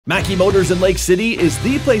Mackey Motors in Lake City is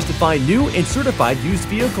the place to find new and certified used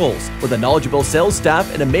vehicles. With a knowledgeable sales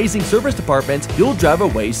staff and amazing service department, you'll drive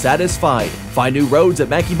away satisfied. Find new roads at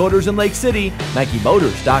Mackey Motors in Lake City,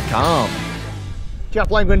 MackeyMotors.com. Jeff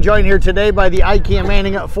Blankman joined here today by the ICAM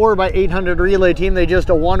Manning at 4x800 relay team. They just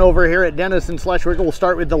won over here at Denison/Schleswig. We'll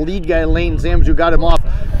start with the lead guy, Lane Zams, who got him off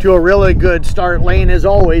to a really good start. Lane, as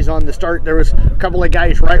always, on the start, there was a couple of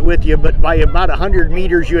guys right with you, but by about 100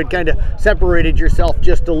 meters, you had kind of separated yourself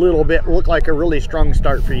just a little bit. Looked like a really strong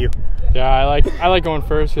start for you. Yeah, I like going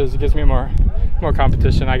first because it gives me more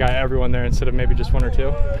competition. I got everyone there instead of maybe just one or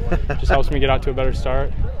two. Just helps me get out to a better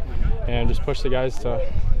start and just push the guys to.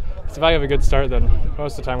 If I have a good start, then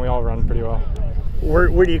most of the time we all run pretty well. Where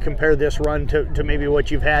do you compare this run to maybe what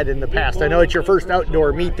you've had in the past? I know it's your first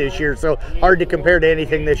outdoor meet this year, so hard to compare to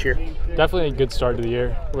anything this year. Definitely a good start to the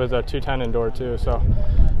year with a 210 indoor too. So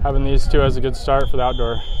having these two as a good start for the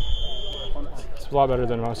outdoor, it's a lot better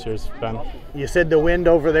than most years it's been. You said the wind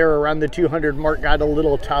over there around the 200 mark got a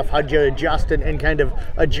little tough. How'd you adjust and kind of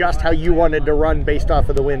adjust how you wanted to run based off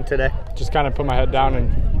of the wind today? Just kind of put my head down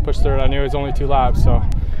and push through it. I knew it was only 2 laps, so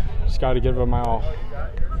just got to give it my all.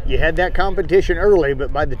 You had that competition early,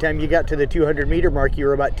 but by the time you got to the 200-meter mark, you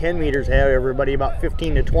were about 10 meters ahead of everybody, about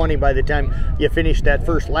 15 to 20 by the time you finished that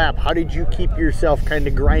first lap. How did you keep yourself kind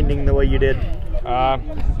of grinding the way you did? I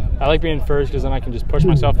like being first because then I can just push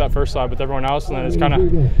myself that first lap with everyone else, and then it's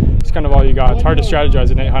kind of all you got. It's hard to strategize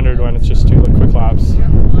in 800 when it's just 2 quick laps.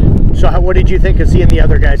 So what did you think of seeing the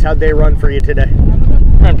other guys? How'd they run for you today?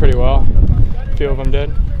 Ran pretty well. A few of them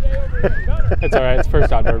did. It's all right. It's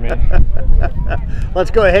first outdoor meet.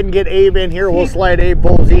 Let's go ahead and get Abe in here. We'll slide Abe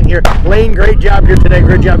Polzien here. Lane, great job here today.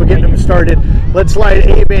 Great job of getting them started. Let's slide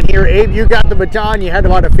Abe in here. Abe, you got the baton. You had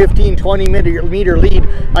about a 15-20 meter lead.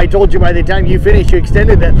 I told you by the time you finished, you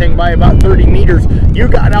extended that thing by about 30 meters. You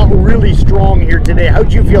got out really strong here today.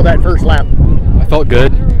 How'd you feel that first lap? I felt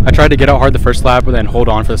good. I tried to get out hard the first lap, but then hold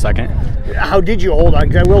on for the second. How did you hold on?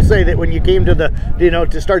 Because I will say that when you came to the,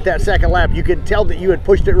 to start that second lap, you could tell that you had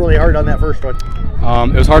pushed it really hard on that first one.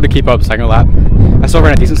 It was hard to keep up the second lap. I still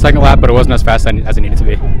ran a decent second lap, but it wasn't as fast as it needed to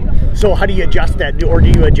be. So how do you adjust that, or do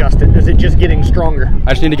you adjust it? Is it just getting stronger?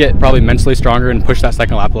 I just need to get probably mentally stronger and push that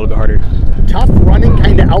second lap a little bit harder. Tough running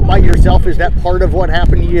kind of out by yourself. Is that part of what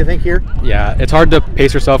happened, do you think, here? Yeah, it's hard to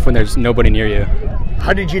pace yourself when there's nobody near you.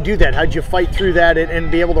 How did you do that? How did you fight through that and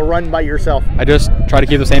be able to run by yourself? I just try to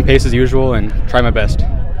keep the same pace as usual and try my best.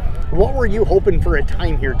 What were you hoping for a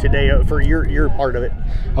time here today for your part of it?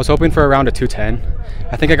 I was hoping for around a 210.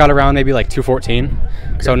 I think I got around maybe like 214,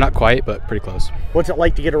 okay. So not quite, but pretty close. What's it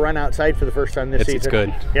like to get a run outside for the first time this season? It's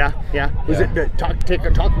good. Yeah.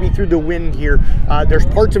 Talk me through the wind here. There's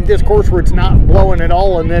parts of this course where it's not blowing at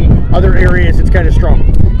all, and then other areas it's kind of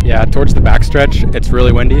strong. Yeah, towards the back stretch, it's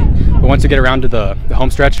really windy. But once you get around to the home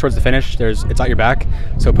stretch towards the finish, it's at your back,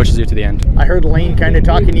 so it pushes you to the end. I heard Lane kind of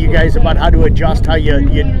talking to you guys about how to adjust, how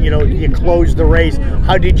you close the race.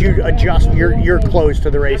 How did you adjust your close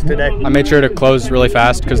to the race today? I made sure to close really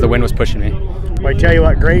fast because the wind was pushing me. Well, I tell you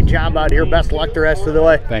what, great job out here. Best luck the rest of the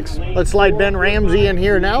way. Thanks. Let's slide Ben Ramsey in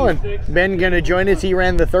here now, and Ben going to join us. He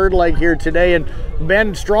ran the third leg here today, and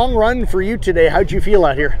Ben, strong run for you today. How'd you feel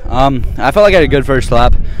out here? I felt like I had a good first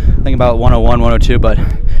lap. I think about 101, 102, but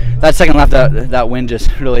that second lap, that wind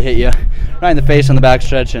just really hit you right in the face on the back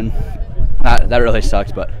stretch, and that really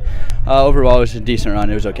sucks. But overall, it was a decent run.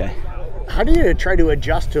 It was okay. How do you try to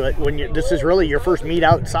adjust to it when this is really your first meet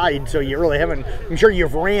outside, so you really haven't, I'm sure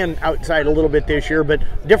you've ran outside a little bit this year, but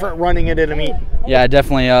different running it in a meet? Yeah,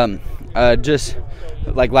 definitely. Just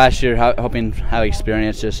like last year, hoping to have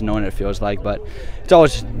experience, just knowing what it feels like. But it's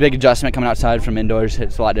always a big adjustment coming outside from indoors.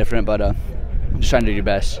 It's a lot different, but just trying to do your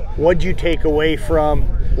best. What'd you take away from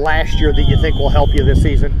last year that you think will help you this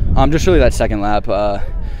season? Just really that second lap.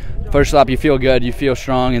 First lap, you feel good, you feel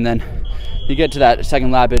strong, and then you get to that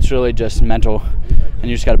second lap, it's really just mental, and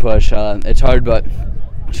you just got to push. It's hard, but you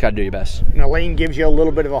just got to do your best. Now, Lane gives you a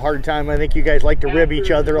little bit of a hard time. I think you guys like to rib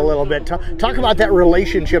each other a little bit. Talk about that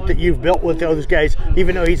relationship that you've built with those guys,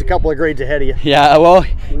 even though he's a couple of grades ahead of you. Yeah, well,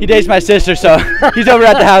 he dates my sister, so he's over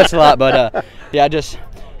at the house a lot. But, yeah, just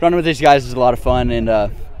running with these guys is a lot of fun, and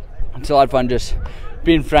it's a lot of fun just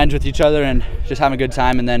being friends with each other and just having a good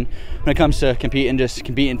time. And then when it comes to competing, just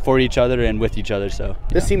competing for each other and with each other. So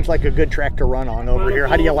this seems like a good track to run on over here.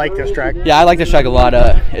 How do you like this track? Yeah, I like this track a lot.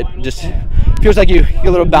 It just feels like you get a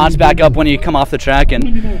little bounce back up when you come off the track,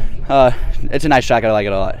 and it's a nice track. I like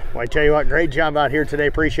it a lot. Well, I tell you what, great job out here today.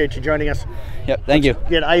 Appreciate you joining us. Yep, thank you.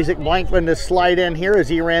 Get Isaac Blankman to slide in here as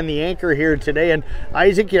he ran the anchor here today. And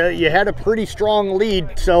Isaac, you had a pretty strong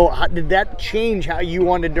lead. So did that change how you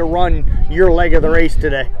wanted to run your leg of the race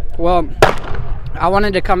today? Well, I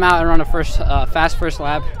wanted to come out and run a fast first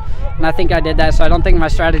lap, and I think I did that. So I don't think my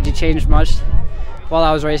strategy changed much while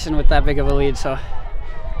I was racing with that big of a lead. So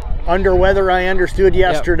under weather, I understood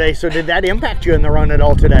yesterday. Yep. So did that impact you in the run at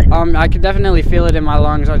all today? I could definitely feel it in my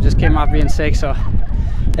lungs. I just came off being sick, so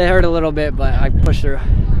it hurt a little bit, but I pushed through.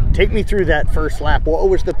 Take me through that first lap. What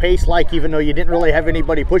was the pace like, even though you didn't really have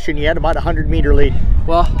anybody pushing? You had about a 100-meter lead.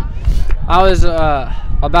 Well, I was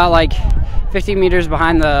about like 50 meters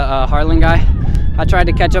behind the Harlan guy. I tried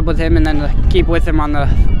to catch up with him and then keep with him on the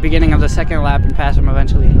beginning of the second lap and pass him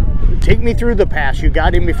eventually. Take me through the pass. You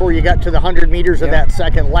got him before you got to the 100 meters of that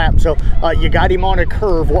second lap. So you got him on a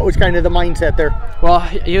curve. What was kind of the mindset there? Well,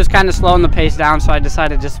 he was kind of slowing the pace down, so I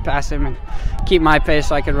decided just to pass him and keep my pace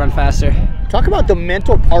so I could run faster. Talk about the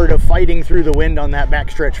mental part of fighting through the wind on that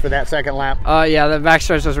backstretch for that second lap. Yeah, the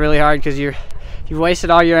backstretch was really hard because you've wasted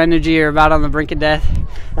all your energy. You're about on the brink of death,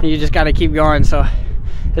 and you just got to keep going. So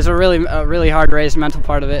it's a really hard race, mental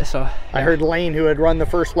part of it. So yeah. I heard Lane, who had run the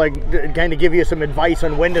first leg, kind of give you some advice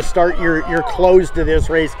on when to start your close to this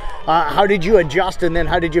race. How did you adjust, and then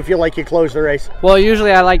how did you feel like you closed the race? Well,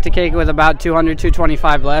 usually I like to kick with about 200,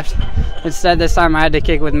 225 left. Instead, this time I had to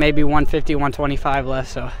kick with maybe 150, 125 left.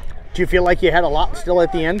 So. Do you feel like you had a lot still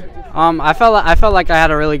at the end? I felt like I had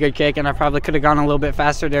a really good kick, and I probably could have gone a little bit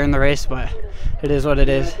faster during the race, but it is what it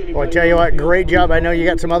is. Well, I tell you what, great job. I know you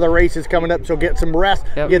got some other races coming up, so get some rest,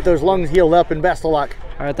 get those lungs healed up, and best of luck.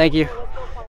 All right, thank you.